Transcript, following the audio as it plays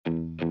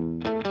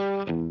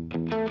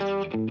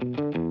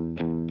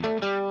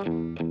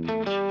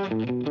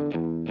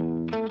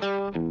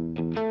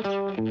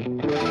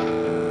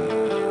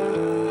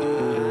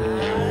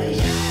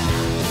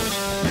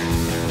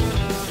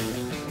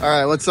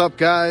right, what's up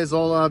guys?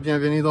 Hola,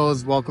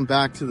 bienvenidos. Welcome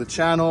back to the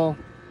channel.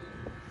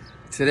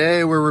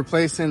 Today we're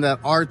replacing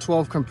that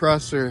R12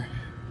 compressor.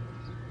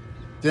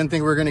 Didn't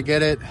think we were gonna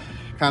get it.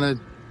 Kind of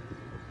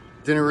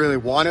didn't really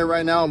want it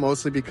right now,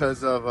 mostly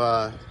because of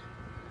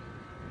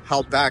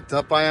how backed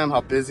up I am,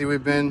 how busy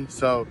we've been.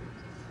 So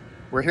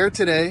we're here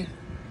today.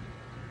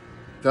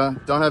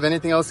 Don't have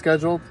anything else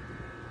scheduled.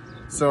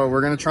 So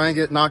we're gonna try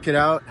and knock it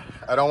out.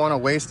 I don't want to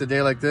waste a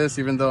day like this,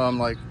 even though I'm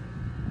like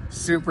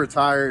super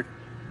tired.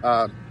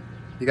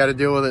 You got to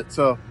deal with it.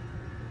 So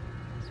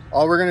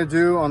all we're gonna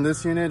do on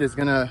this unit is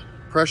gonna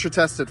pressure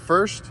test it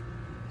first,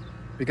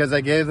 because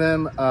I gave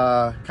them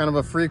kind of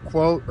a free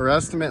quote or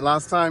estimate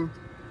last time,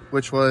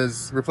 which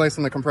was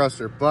replacing the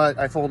compressor. But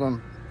I told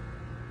them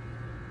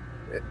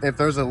if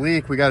there's a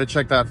leak, we got to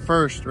check that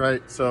first,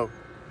 right? So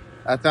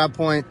at that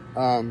point,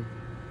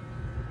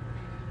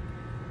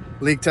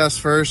 leak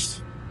test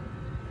first.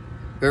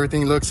 If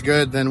everything looks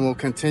good, then we'll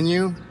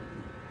continue,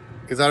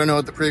 because I don't know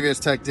what the previous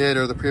tech did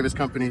or the previous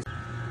company.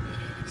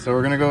 So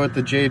we're gonna go with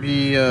the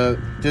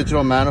JB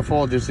digital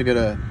manifold just to get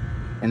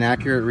an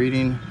accurate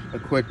reading, a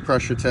quick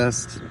pressure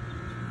test.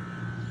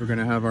 We're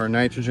gonna have our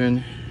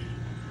nitrogen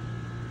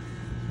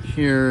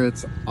here,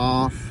 it's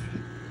off.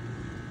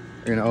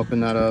 We're gonna open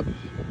that up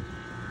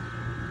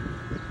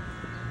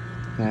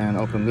and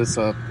open this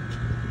up.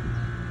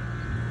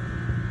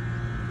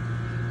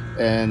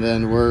 And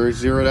then we're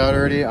zeroed out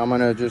already. I'm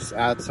gonna just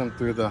add some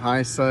through the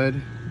high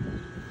side.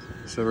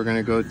 So we're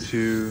gonna go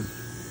to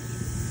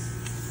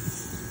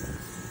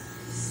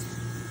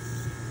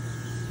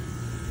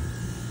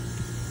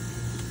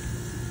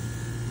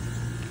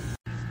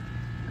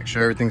make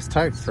sure everything's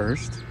tight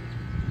first.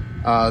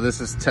 This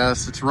is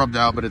test. It's rubbed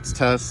out, but it's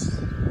test.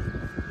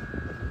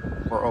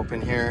 We're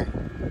open here.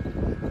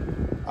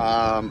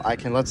 I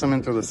can let some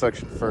in through the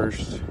suction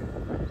first.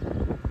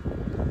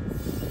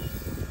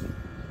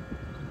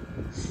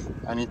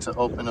 I need to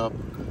open up,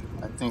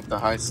 I think, the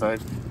high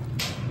side.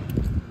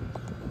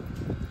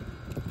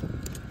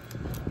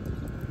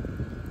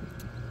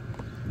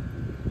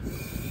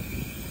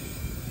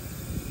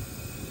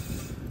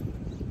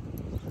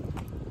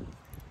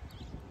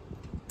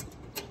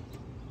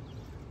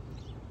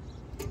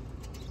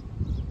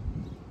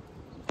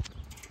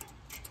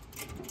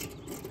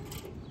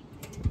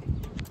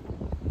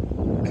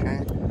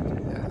 Okay,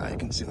 yeah, I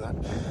can see that.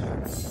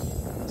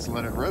 Let's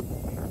let it rip.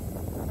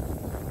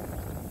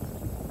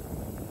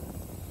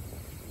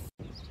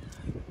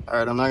 All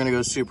right, I'm not gonna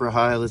go super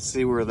high. Let's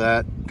see where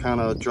that kind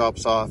of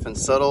drops off and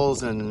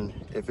settles, and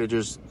if it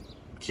just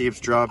keeps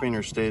dropping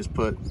or stays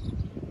put.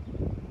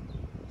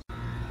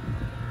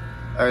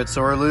 All right,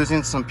 so we're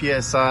losing some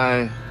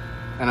PSI,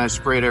 and I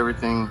sprayed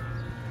everything.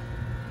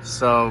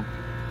 So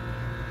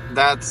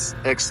that's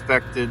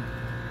expected.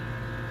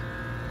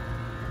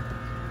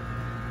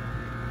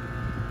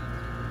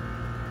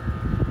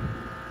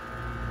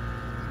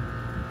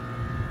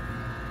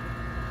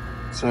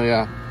 So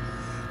yeah.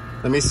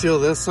 Let me seal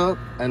this up,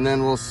 and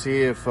then we'll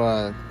see if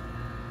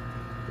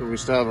we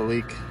still have a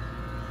leak.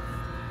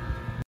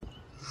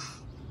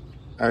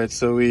 All right,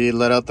 so we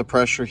let out the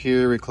pressure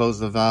here, we closed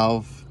the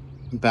valve,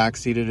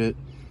 backseated it,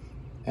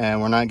 and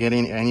we're not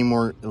getting any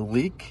more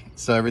leak.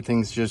 So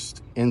everything's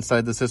just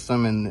inside the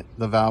system, and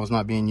the valve's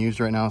not being used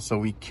right now. So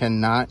we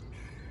cannot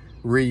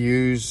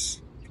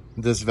reuse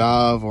this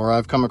valve, or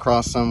I've come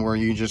across some where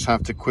you just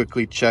have to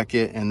quickly check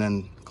it and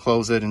then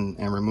close it and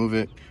remove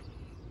it.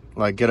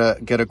 Like get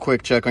a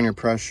quick check on your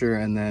pressure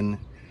and then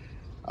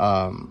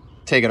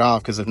take it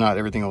off, because if not,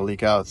 everything will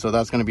leak out. So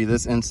that's going to be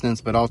this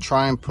instance, but I'll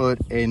try and put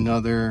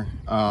another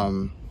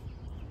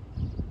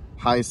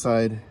high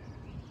side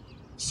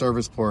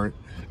service port,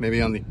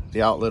 maybe on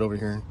the outlet over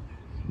here,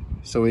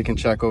 so we can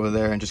check over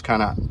there and just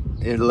kind of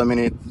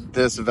eliminate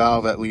this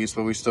valve at least,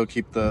 but we still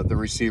keep the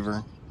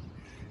receiver.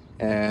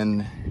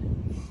 And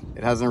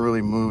it hasn't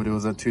really moved. It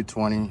was at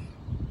 220.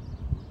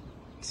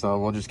 So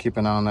we'll just keep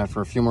an eye on that for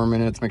a few more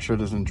minutes, make sure it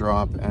doesn't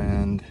drop,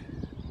 and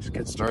just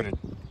get started.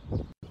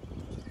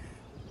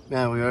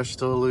 Now we are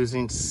still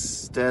losing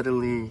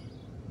steadily,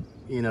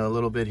 you know, a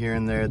little bit here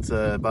and there. It's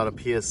about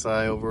a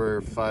PSI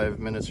over 5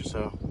 minutes or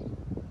so.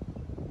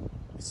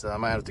 So I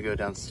might have to go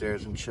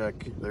downstairs and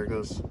check. There it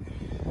goes.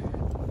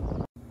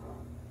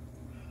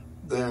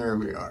 There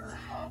we are.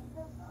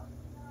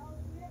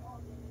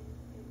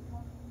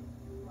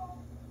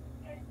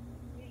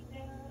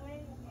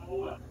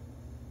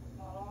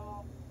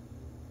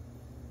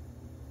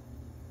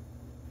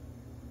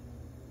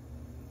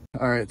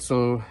 All right,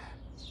 so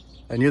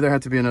I knew there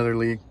had to be another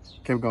leak,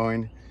 kept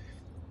going.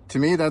 To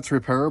me, that's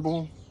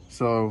repairable.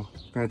 So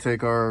I'm gonna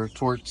take our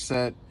torch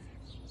set.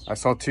 I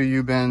saw 2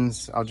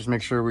 U-bends. I'll just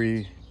make sure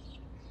we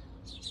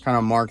kind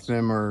of mark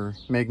them or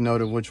make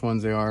note of which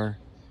ones they are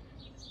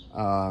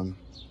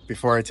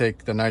before I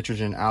take the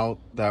nitrogen out.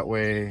 That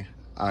way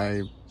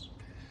I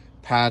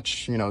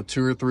patch, you know,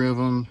 2 or 3 of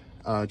them,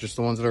 just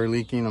the ones that are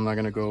leaking. I'm not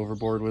gonna go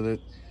overboard with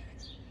it.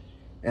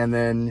 And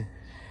then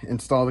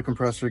install the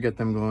compressor, get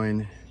them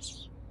going.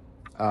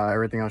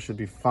 Everything else should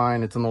be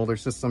fine. It's an older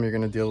system. You're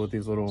going to deal with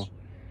these little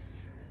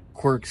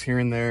quirks here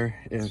and there.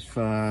 If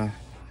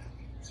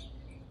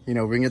you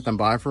know, we can get them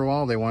by for a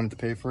while, they wanted to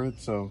pay for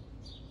it, so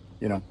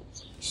you know,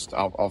 just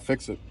I'll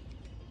fix it.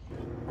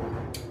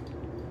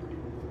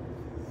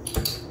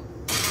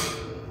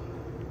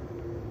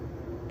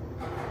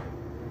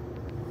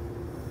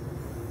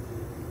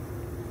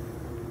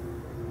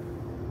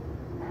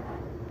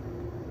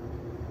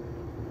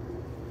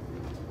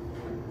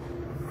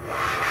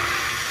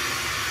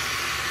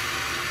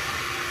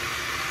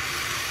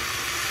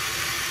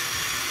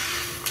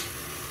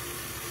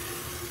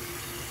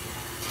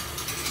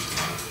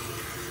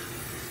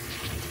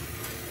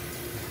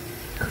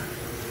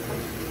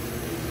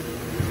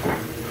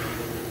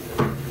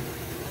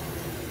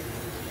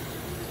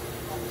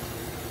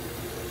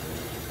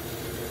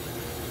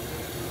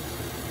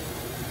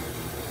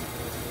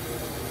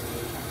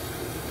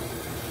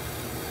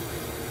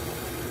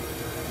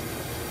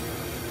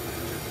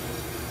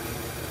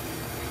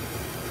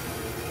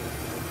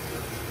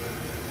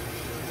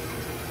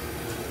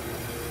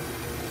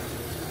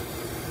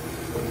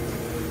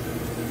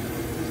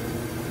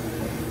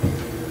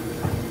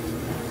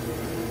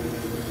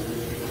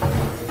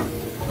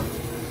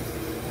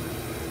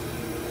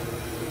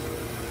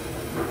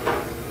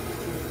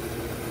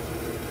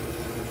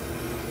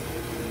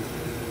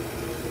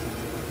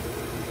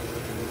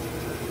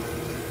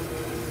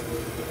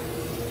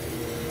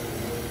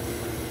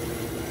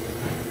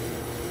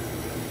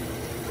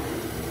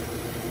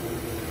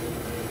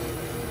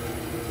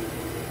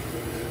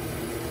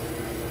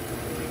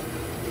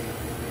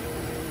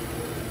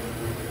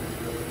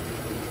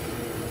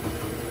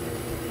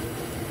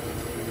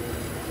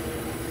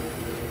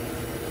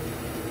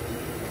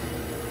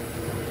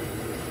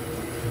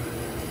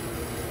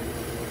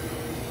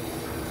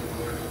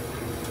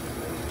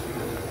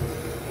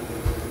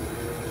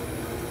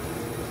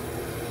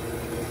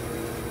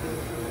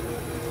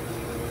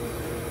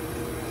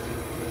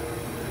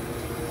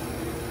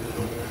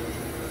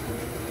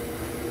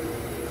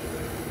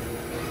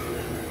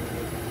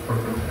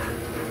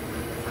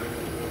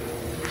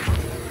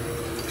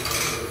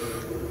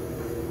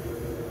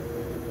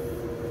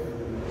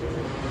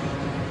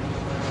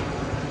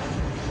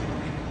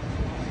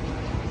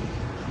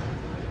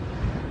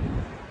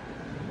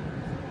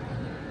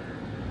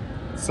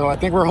 So I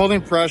think we're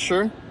holding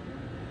pressure.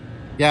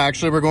 Yeah,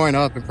 actually we're going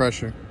up in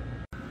pressure.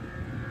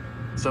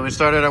 So we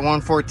started at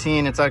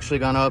 114, it's actually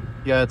gone up.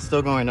 Yeah, it's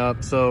still going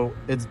up. So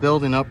it's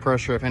building up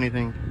pressure, if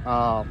anything.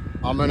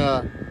 I'm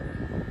gonna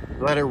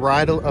let it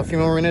ride a few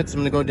more minutes.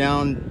 I'm gonna go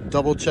down,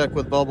 double check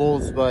with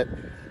bubbles, but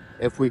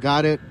if we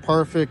got it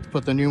perfect,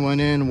 put the new one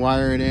in,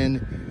 wire it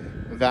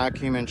in,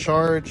 vacuum and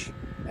charge,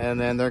 and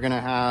then they're gonna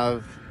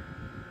have,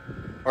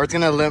 or it's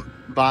gonna limp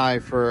by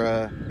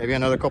for maybe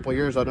another couple of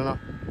years, I don't know.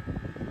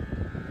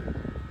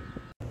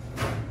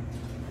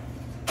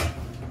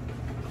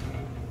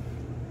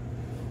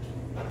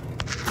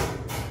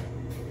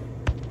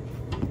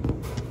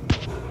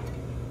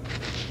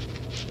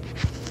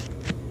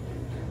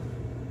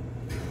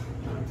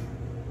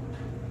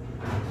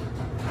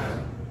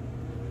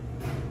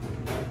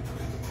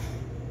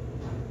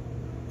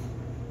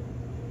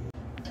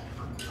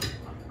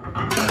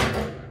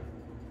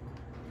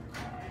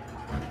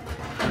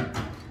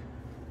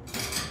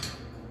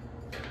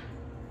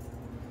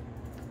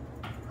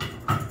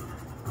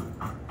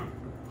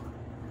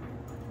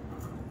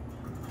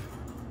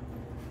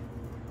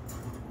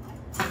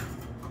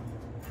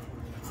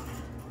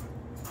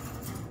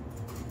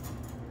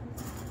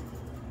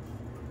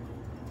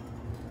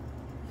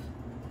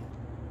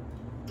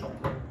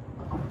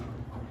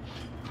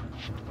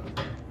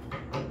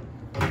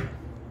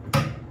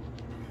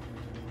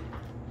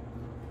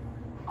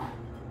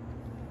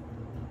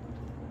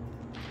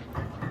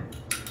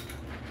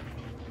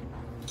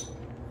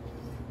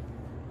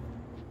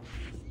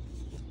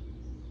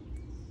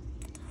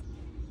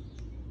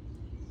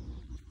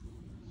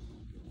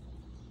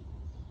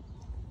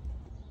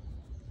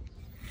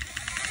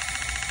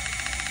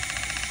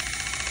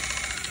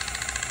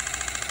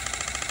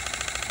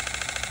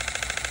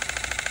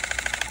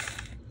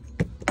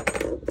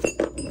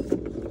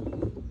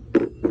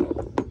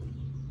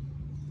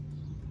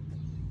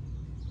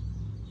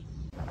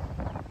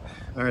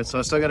 All right, so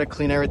I still got to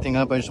clean everything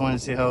up. I just wanted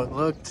to see how it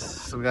looked.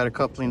 So we got a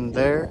coupling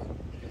there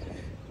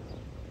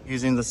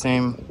using the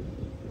same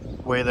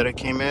way that it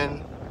came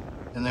in.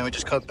 And then we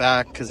just cut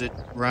back because it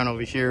ran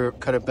over here,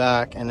 cut it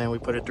back, and then we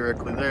put it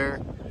directly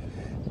there.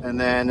 And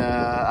then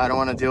I don't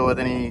want to deal with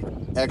any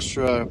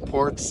extra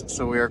ports,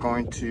 so we are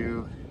going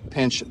to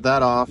pinch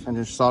that off and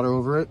just solder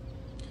over it.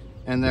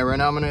 And then right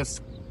now I'm going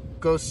to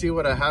go see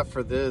what I have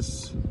for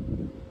this.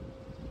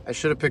 I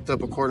should have picked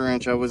up a 1/4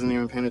 inch. I wasn't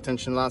even paying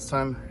attention last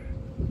time.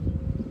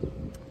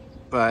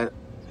 But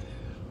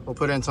we'll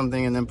put in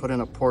something and then put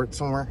in a port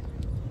somewhere.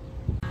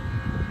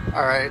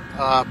 All right,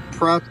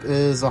 prep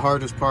is the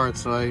hardest part.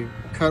 So I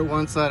cut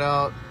one side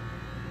out.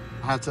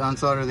 I have to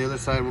unsolder the other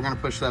side. We're gonna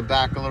push that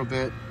back a little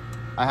bit.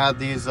 I have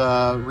these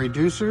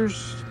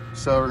reducers.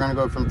 So we're gonna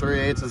go from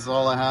 3/8, this is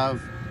all I have,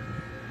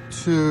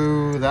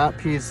 to that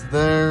piece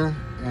there.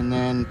 And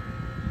then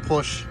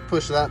push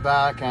that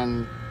back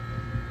and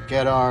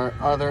get our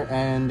other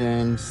end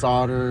and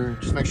solder.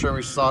 Just make sure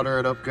we solder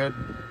it up good.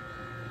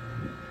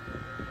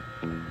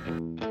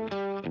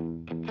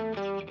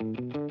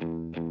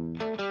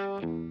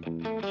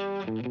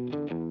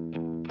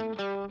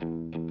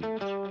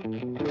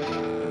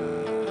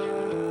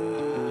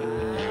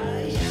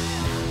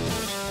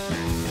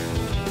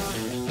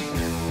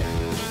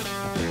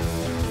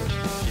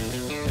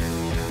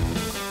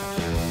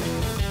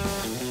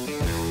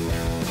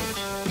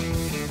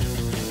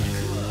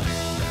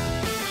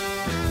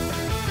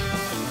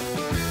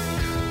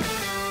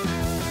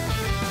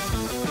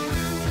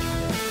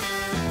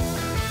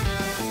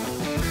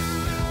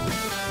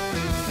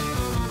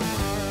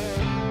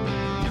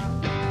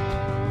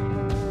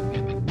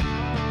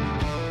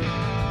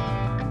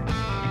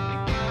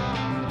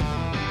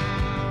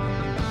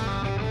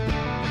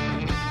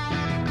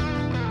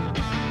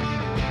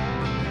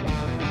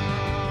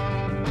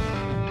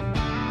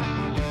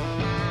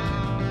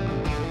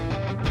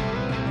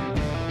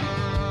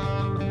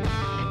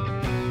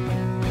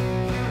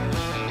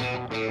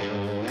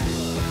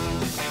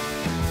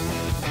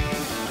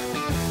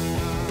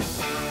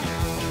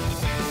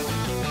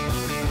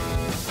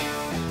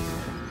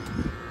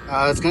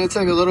 It's gonna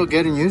take a little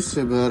getting used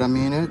to, but I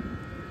mean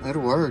it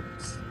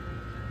works.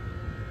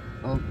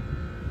 Oh,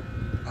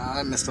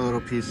 I missed a little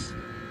piece.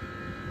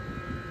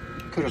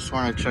 Could have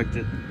sworn I checked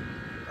it.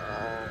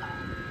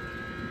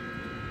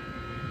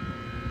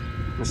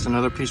 Missed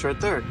another piece right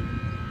there.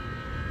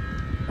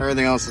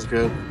 Everything else is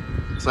good.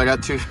 So I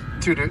got two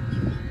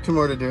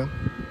more to do.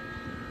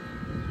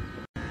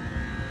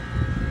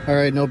 All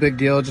right, no big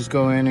deal. Just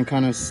go in and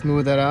kind of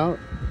smooth that out.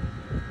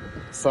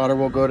 Solder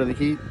will go to the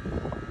heat.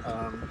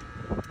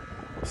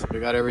 So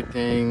we got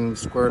everything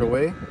squared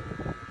away.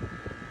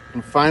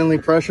 And finally,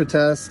 pressure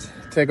test,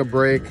 take a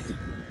break,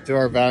 do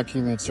our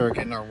vacuum, and start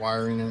getting our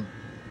wiring in.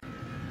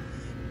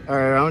 All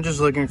right, I'm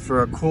just looking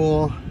for a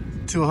cool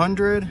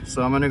 200.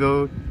 So I'm gonna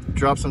go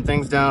drop some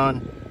things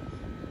down.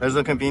 There's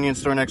a convenience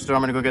store next door.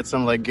 I'm gonna go get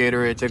some like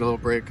Gatorade, take a little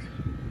break.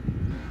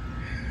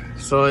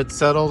 So it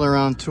settled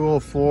around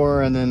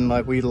 204, and then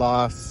like we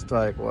lost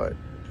like what,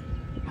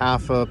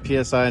 half a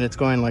PSI, and it's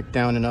going like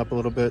down and up a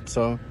little bit.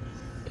 So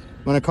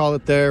I'm gonna call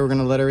it there. We're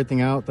gonna let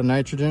everything out, the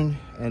nitrogen,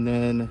 and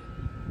then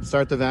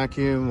start the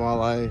vacuum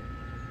while I,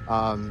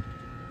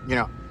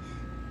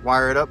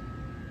 wire it up.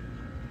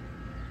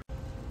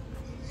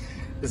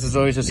 This is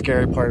always a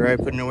scary part, right?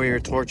 Putting away your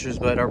torches,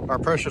 but our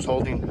pressure's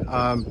holding.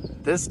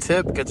 This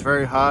tip gets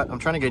very hot. I'm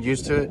trying to get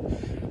used to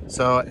it.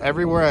 So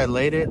everywhere I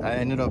laid it, I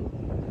ended up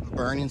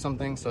burning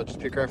something. So just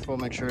be careful,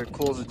 make sure it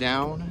cools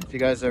down. If you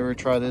guys ever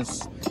try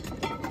this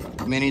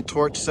mini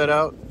torch set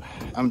out,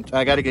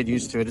 I got to get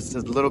used to it. It's a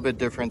little bit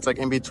different. It's like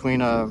in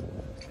between I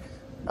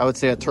would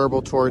say a turbo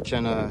torch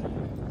and a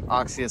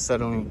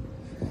oxyacetylene,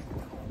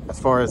 as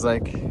far as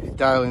like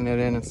dialing it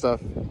in and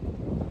stuff.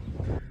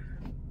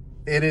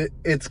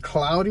 It's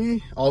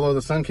cloudy, although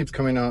the sun keeps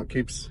coming out,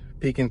 keeps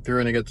peeking through,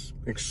 and it gets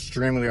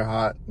extremely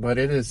hot, but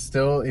it is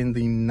still in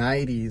the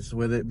 90s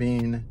with it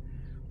being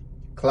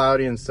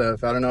cloudy and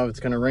stuff. I don't know if it's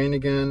gonna rain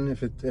again,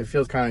 if it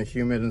feels kind of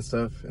humid and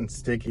stuff and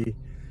sticky.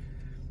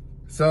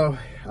 So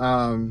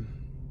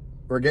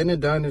we're getting it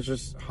done. It's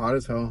just hot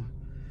as hell.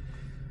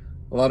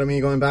 A lot of me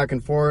going back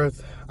and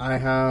forth. I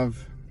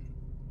have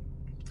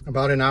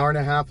about an hour and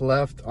a half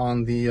left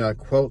on the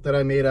quote that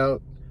I made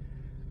out.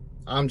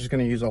 I'm just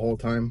gonna use the whole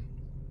time.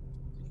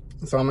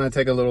 So I'm gonna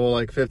take a little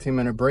like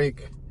 15-minute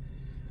break.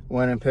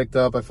 Went and picked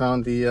up, I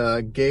found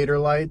the Gator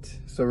light.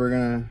 So we're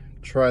gonna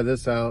try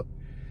this out.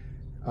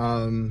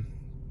 Doesn't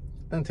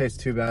taste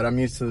too bad. I'm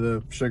used to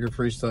the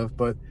sugar-free stuff,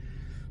 but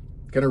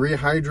gonna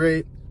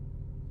rehydrate,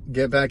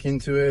 get back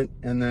into it,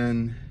 and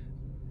then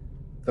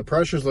the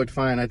pressures looked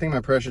fine. I think my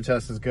pressure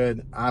test is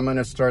good. I'm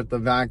gonna start the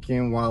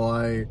vacuum while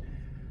I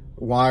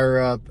wire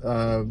up.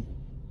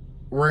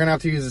 We're gonna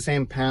have to use the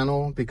same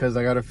panel because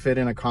I gotta fit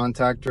in a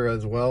contactor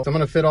as well. So I'm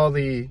gonna fit all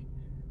the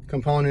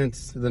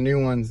components, the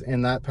new ones,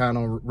 in that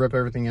panel, rip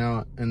everything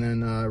out, and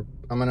then I'm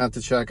gonna have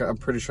to check. I'm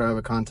pretty sure I have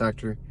a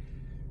contactor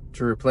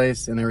to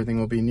replace, and everything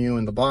will be new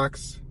in the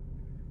box.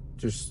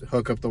 Just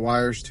hook up the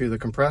wires to the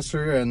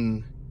compressor,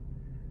 and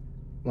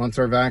once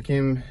our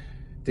vacuum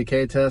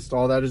decay test,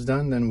 all that is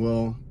done, then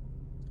we'll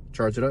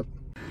charge it up.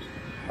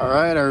 All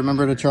right, I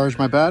remember to charge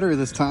my battery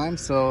this time.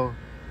 So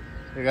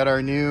we got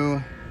our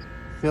new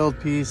field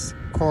piece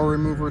core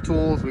remover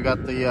tools. We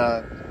got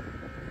the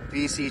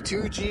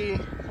VC2G,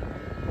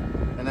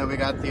 and then we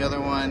got the other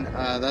one.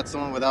 That's the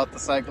one without the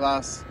sight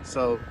glass.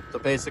 So the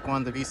basic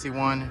one, the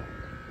VC1,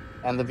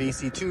 and the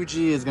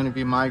VC2G is going to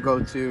be my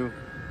go-to,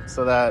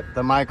 so that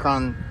the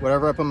micron,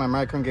 whatever I put my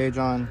micron gauge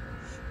on,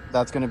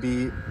 that's going to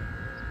be,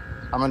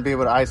 I'm going to be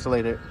able to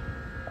isolate it.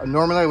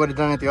 Normally I would have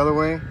done it the other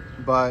way,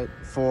 but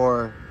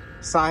for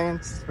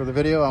science, for the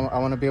video, I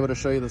want to be able to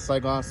show you the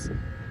sight glass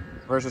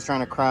versus trying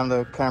to cram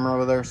the camera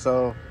over there.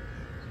 So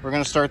we're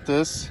going to start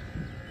this.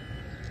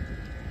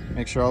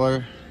 Make sure all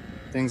our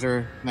things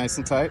are nice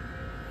and tight.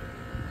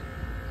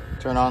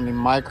 Turn on the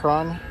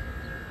micron.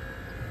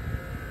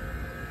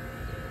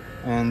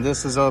 And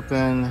this is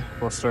open.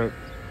 We'll start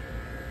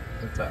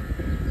with that.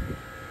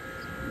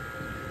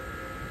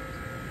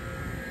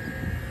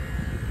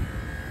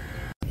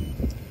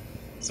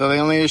 So the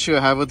only issue I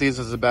have with these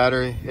is the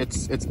battery.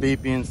 It's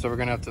beeping, so we're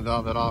gonna have to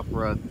valve it off.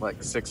 We're at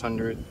like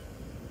 600.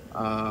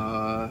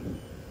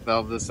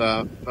 Valve this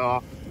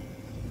off.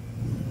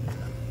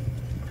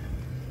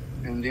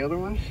 And the other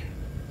one.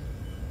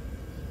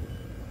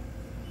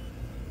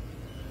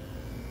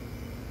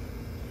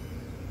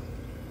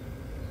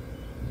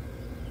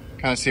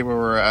 Kind of see where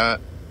we're at.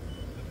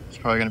 It's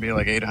probably gonna be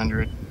like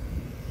 800.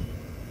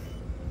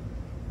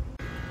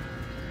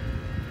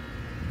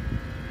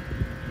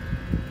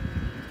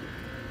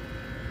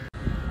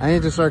 I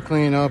need to start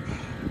cleaning up.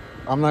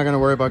 I'm not gonna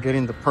worry about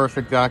getting the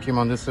perfect vacuum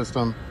on this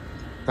system.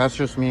 That's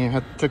just me.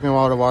 It took me a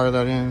while to wire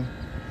that in,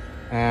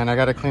 and I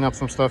gotta clean up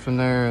some stuff in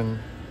there, and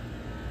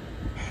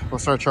we'll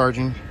start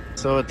charging.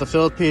 So at the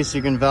filled piece,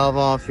 you can valve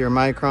off your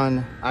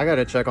micron. I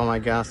gotta check all my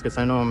gaskets.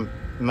 I know I'm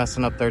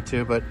messing up there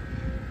too, but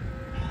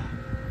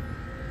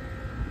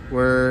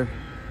we're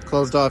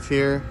closed off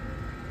here.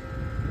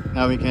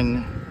 Now we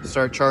can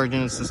start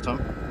charging the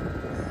system.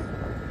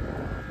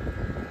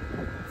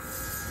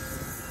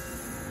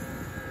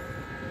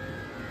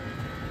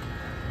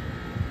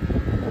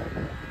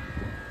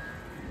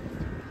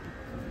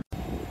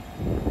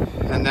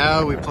 And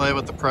now we play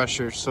with the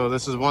pressure. So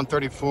this is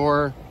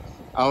 134.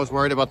 I was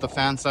worried about the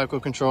fan cycle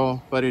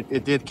control, but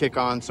it did kick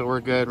on, so we're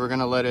good. We're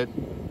gonna let it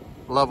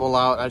level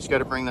out. I just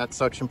gotta bring that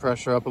suction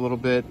pressure up a little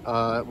bit.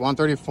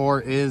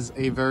 134 is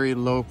a very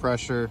low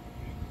pressure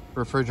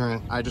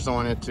refrigerant. I just don't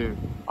want it to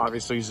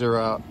obviously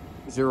zero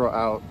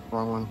out,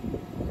 wrong one.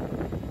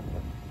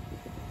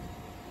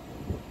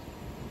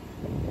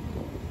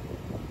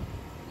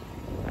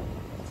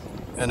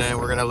 And then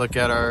we're gonna look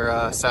at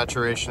our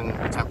saturation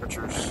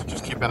temperatures.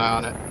 Just keep an eye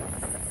on it.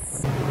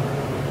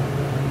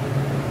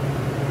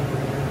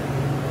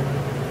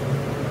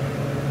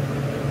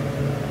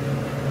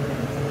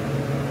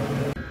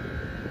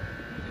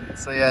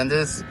 So yeah, in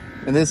this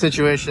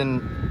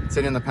situation,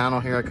 sitting in the panel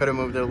here, I could have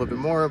moved it a little bit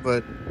more,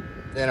 but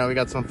you know, we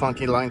got some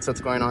funky line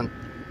sets going on.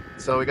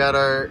 So we got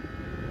our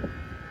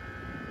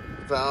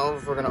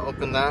valve. We're gonna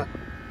open that.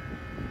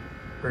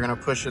 We're gonna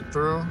push it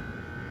through.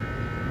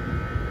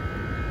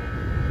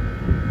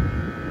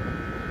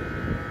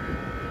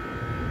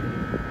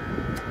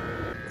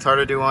 It's hard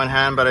to do one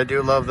hand, but I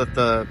do love that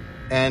the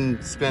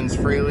end spins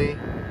freely,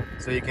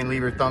 so you can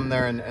leave your thumb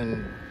there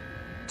and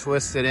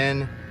twist it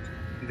in.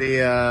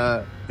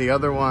 The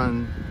other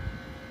one,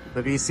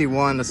 the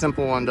VC1, the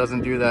simple one,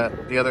 doesn't do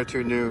that. The other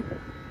two do.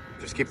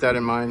 Just keep that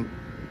in mind.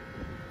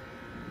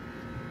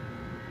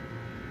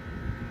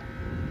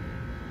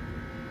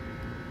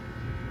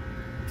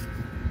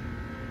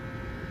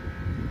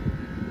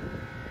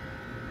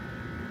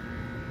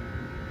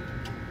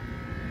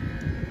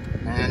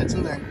 And it's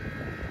in there.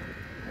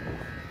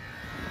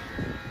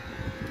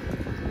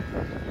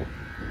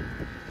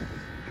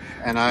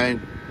 And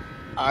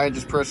I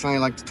just personally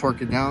like to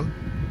torque it down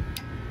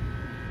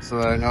so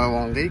that I know it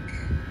won't leak.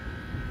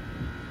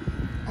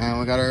 And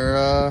we got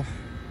our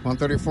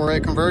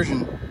 134a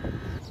conversion.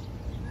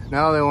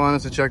 Now they want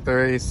us to check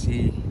their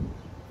AC.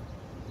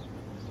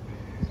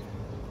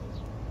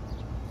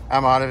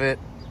 I'm out of it.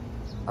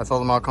 I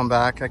told them I'll come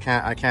back. I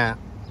can't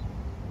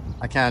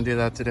do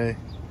that today.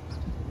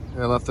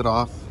 I left it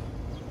off.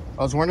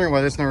 I was wondering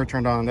why this never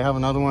turned on. They have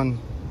another one.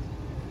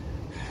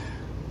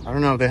 I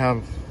don't know if they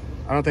have,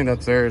 I don't think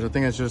that's theirs. I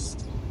think it's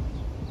just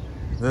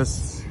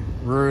this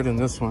root and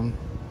this one.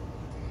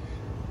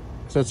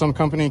 So some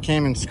company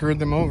came and screwed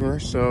them over.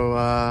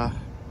 So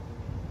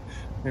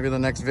maybe the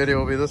next video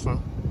will be this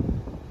one.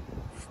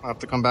 I'll have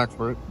to come back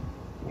for it.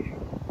 I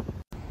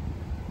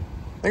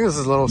think this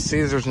is Little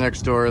Caesars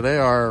next door. They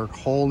are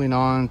holding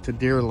on to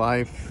dear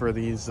life for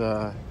these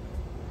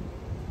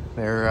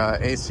their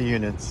AC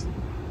units.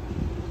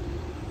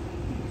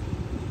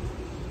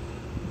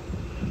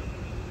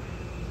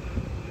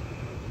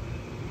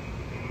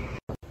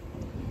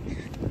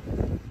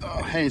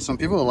 Oh, hey, some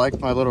people like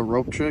my little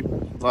rope trick.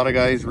 A lot of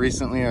guys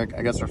recently, I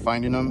guess, are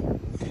finding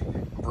them.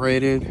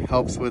 Braided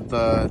helps with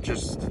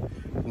just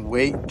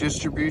weight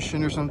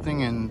distribution or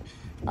something, and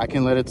I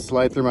can let it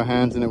slide through my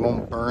hands and it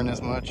won't burn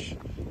as much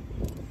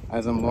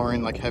as I'm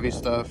lowering like heavy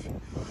stuff.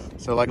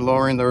 So like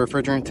lowering the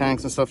refrigerant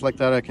tanks and stuff like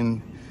that, I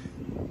can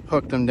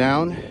hook them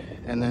down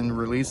and then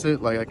release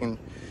it. Like I can,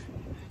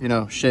 you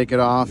know, shake it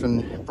off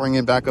and bring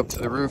it back up to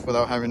the roof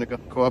without having to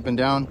go up and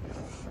down.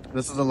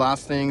 This is the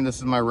last thing. This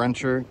is my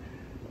wrencher.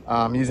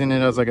 I'm using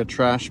it as like a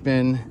trash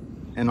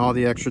bin, and all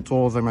the extra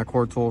tools, like my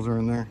core tools, are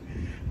in there.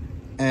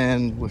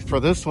 And for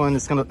this one,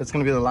 it's gonna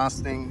be the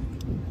last thing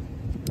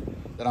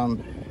that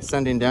I'm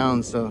sending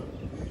down. So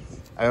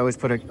I always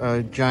put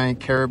a giant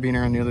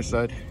carabiner on the other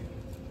side.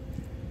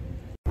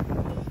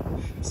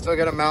 Still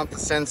gotta mount the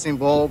sensing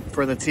bulb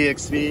for the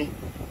TXV,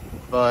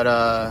 but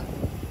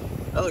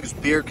that looks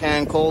beer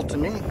can cold to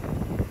me.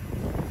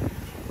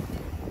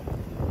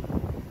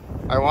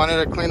 I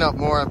wanted to clean up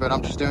more, but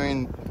I'm just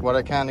doing what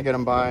I can to get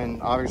them by,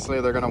 and obviously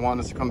they're gonna want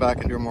us to come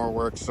back and do more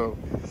work, so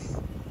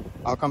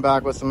I'll come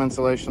back with some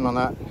insulation on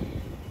that.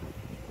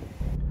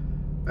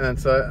 And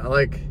so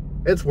like,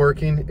 it's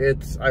working.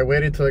 I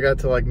waited till I got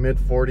to like mid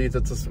 40s.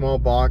 It's a small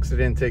box. It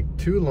didn't take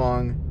too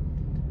long,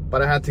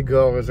 but I had to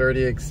go. I was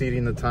already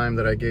exceeding the time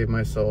that I gave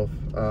myself,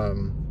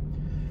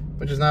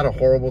 which is not a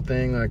horrible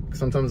thing. Like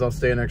sometimes I'll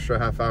stay an extra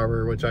half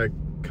hour, which I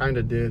kind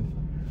of did,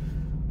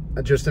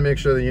 just to make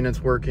sure the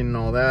unit's working and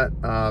all that,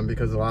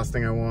 because the last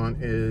thing I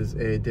want is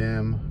a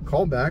damn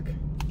callback.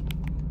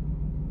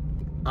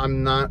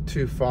 I'm not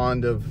too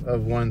fond of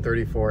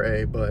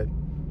 134a, but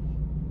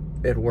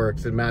it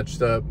works. It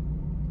matched up.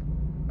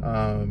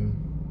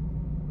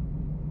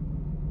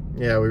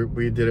 Yeah,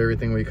 we did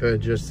everything we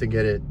could just to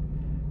get it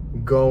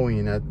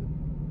going.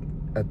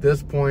 At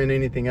this point,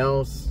 anything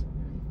else,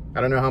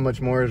 I don't know how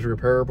much more is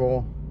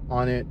repairable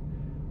on it.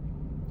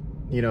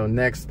 You know,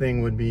 next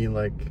thing would be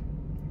like,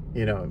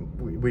 you know,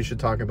 we should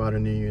talk about a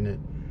new unit.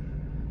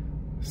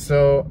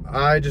 So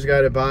I just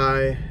got it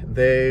by.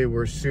 They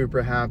were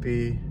super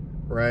happy,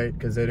 right?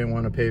 Because they didn't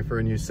want to pay for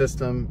a new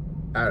system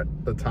at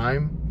the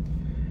time.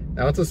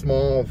 Now it's a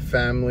small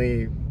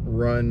family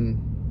run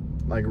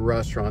like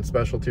restaurant,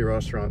 specialty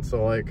restaurant.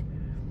 So like,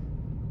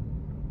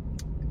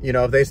 you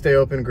know, if they stay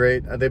open,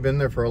 great. They've been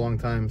there for a long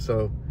time.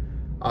 So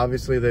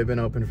obviously they've been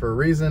open for a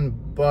reason,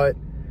 but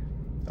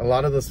a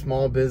lot of the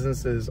small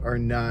businesses are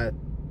not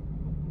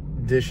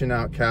dishing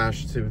out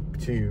cash to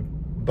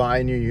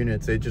buy new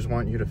units. They just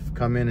want you to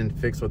come in and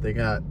fix what they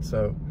got.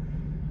 So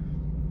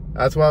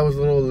that's why I was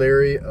a little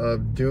leery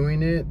of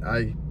doing it.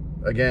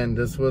 Again,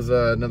 this was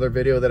another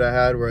video that I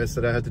had where I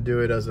said I had to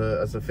do it as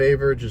a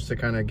favor, just to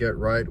kind of get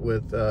right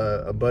with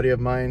a buddy of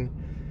mine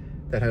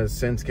that has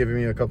since given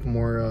me a couple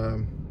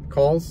more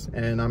calls,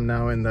 and I'm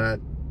now in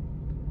that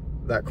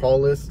call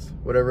list,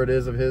 whatever it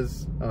is of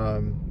his.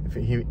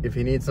 If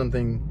he needs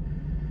something,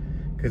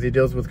 because he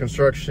deals with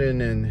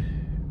construction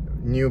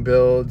and new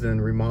builds and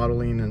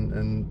remodeling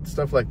and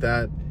stuff like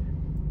that,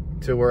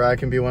 to where I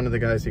can be one of the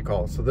guys he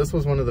calls. So this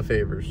was one of the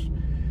favors.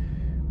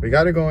 We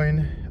got it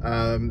going.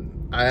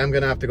 I am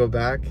gonna have to go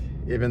back,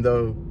 even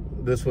though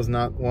this was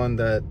not one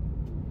that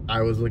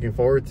I was looking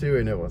forward to,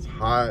 and it was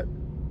hot.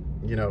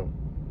 You know,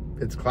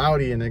 it's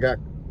cloudy, and it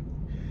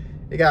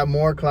got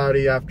more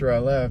cloudy after I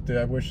left.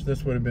 I wish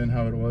this would have been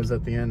how it was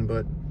at the end,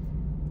 but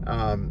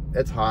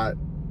it's hot.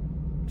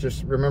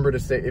 Just remember to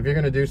stay, if you're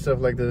gonna do stuff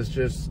like this,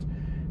 just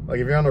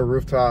like if you're on a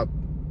rooftop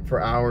for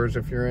hours,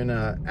 if you're in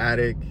an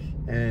attic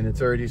and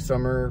it's already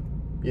summer,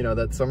 you know,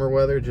 that summer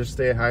weather, just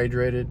stay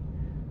hydrated.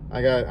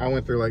 I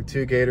went through like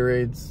 2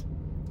 Gatorades.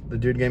 The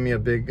dude gave me a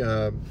big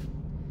cup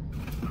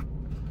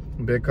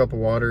of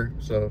water,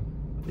 so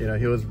you know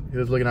he was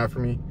looking out for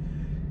me.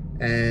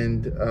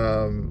 And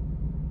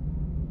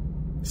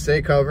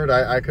stay covered.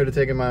 I could have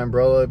taken my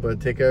umbrella, but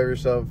take care of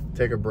yourself,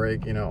 take a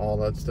break, you know, all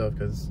that stuff,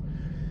 because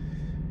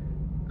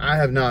I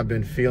have not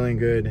been feeling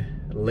good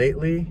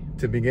lately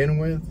to begin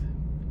with.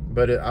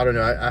 But I don't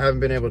know, I haven't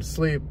been able to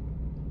sleep,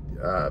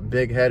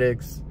 big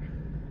headaches.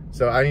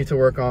 So I need to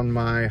work on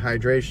my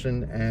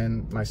hydration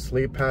and my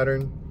sleep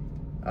pattern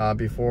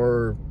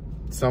before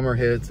summer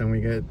hits and we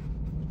get,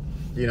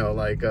 you know,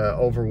 like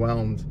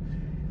overwhelmed,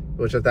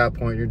 which at that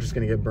point you're just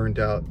gonna get burnt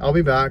out. I'll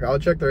be back. I'll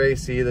check their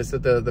AC. They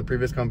said the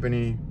previous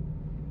company,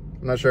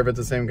 I'm not sure if it's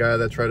the same guy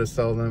that tried to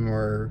sell them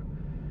or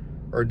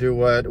do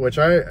what, which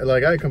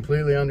I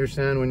completely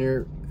understand. When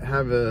you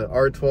have a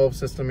R12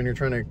 system and you're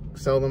trying to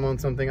sell them on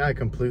something, I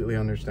completely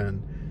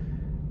understand.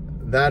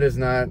 That is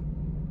not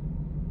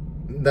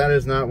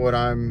what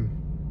I'm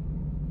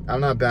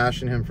not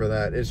bashing him for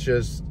that. It's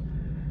just,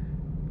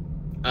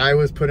 I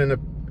was put in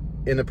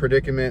a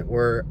predicament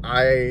where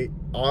I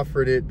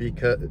offered a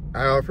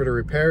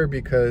repair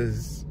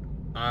because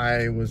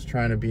I was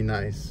trying to be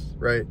nice,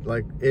 right?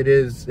 Like it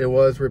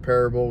was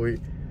repairable.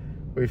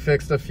 We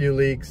fixed a few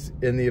leaks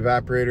in the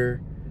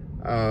evaporator.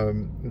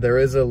 There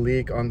is a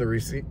leak on the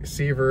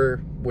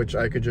receiver, which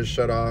I could just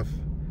shut off.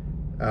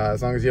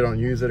 As long as you don't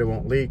use it, it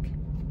won't leak.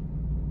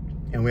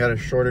 And we had a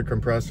shorted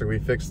compressor. We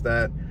fixed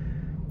that,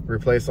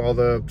 replaced all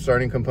the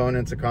starting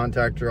components, a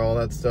contactor, all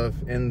that stuff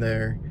in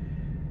there.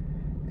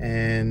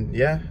 And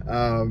yeah,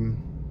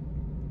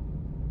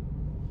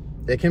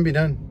 it can be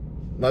done.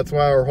 That's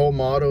why our whole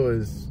motto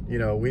is, you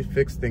know, we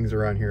fix things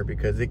around here,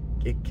 because it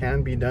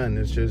can be done.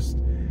 It's just,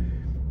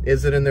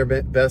 is it in their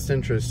best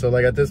interest? So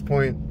like at this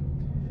point,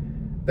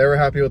 they were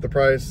happy with the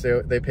price.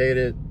 They paid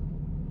it.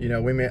 You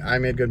know, I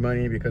made good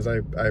money because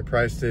I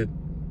priced it,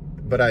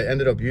 but I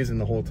ended up using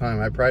the whole time.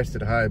 I priced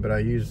it high, but I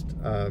used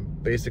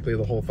basically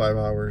the whole 5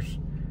 hours,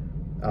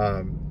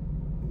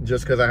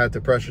 just because I had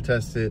to pressure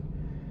test it,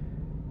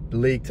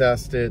 leak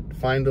test it,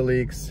 find the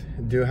leaks,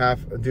 do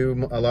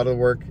a lot of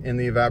work in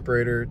the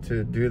evaporator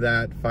to do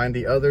that, find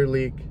the other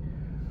leak,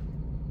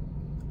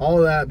 all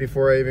of that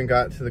before I even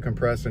got to the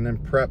compressor, and then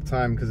prep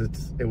time, because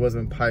it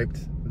wasn't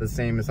piped the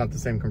same. It's not the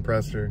same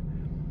compressor.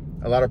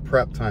 A lot of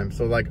prep time.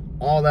 So like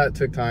all that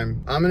took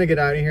time. I'm gonna get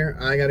out of here.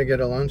 I gotta get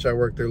a lunch. I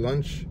work through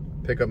lunch,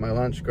 pick up my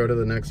lunch, go to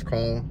the next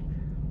call.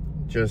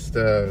 Just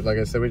like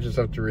I said, we just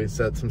have to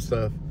reset some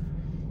stuff.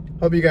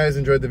 Hope you guys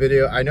enjoyed the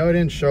video. I know I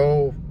didn't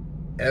show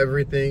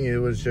everything. It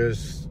was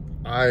just,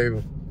 I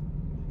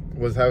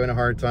was having a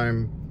hard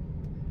time.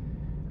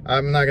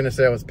 I'm not gonna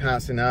say I was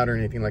passing out or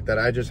anything like that.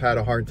 I just had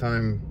a hard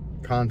time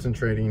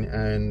concentrating,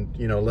 and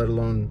you know, let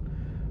alone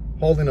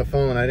holding a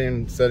phone. I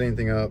didn't set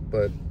anything up,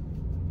 but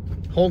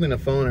holding a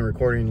phone and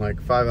recording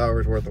like 5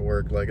 hours worth of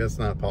work, like that's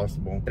not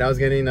possible. And I was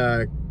getting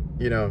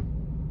you know,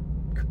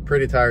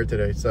 pretty tired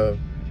today, so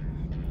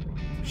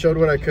showed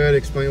what I could,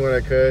 explained what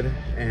I could,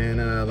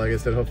 and like I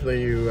said,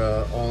 hopefully you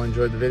all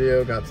enjoyed the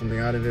video, got something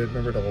out of it.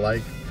 Remember to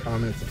like,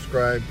 comment,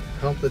 subscribe,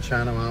 help the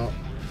channel out,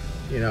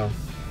 you know,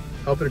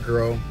 help it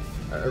grow.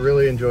 I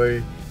really enjoy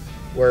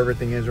where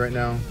everything is right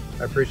now.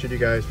 I appreciate you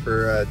guys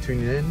for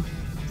tuning in.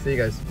 See you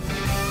guys.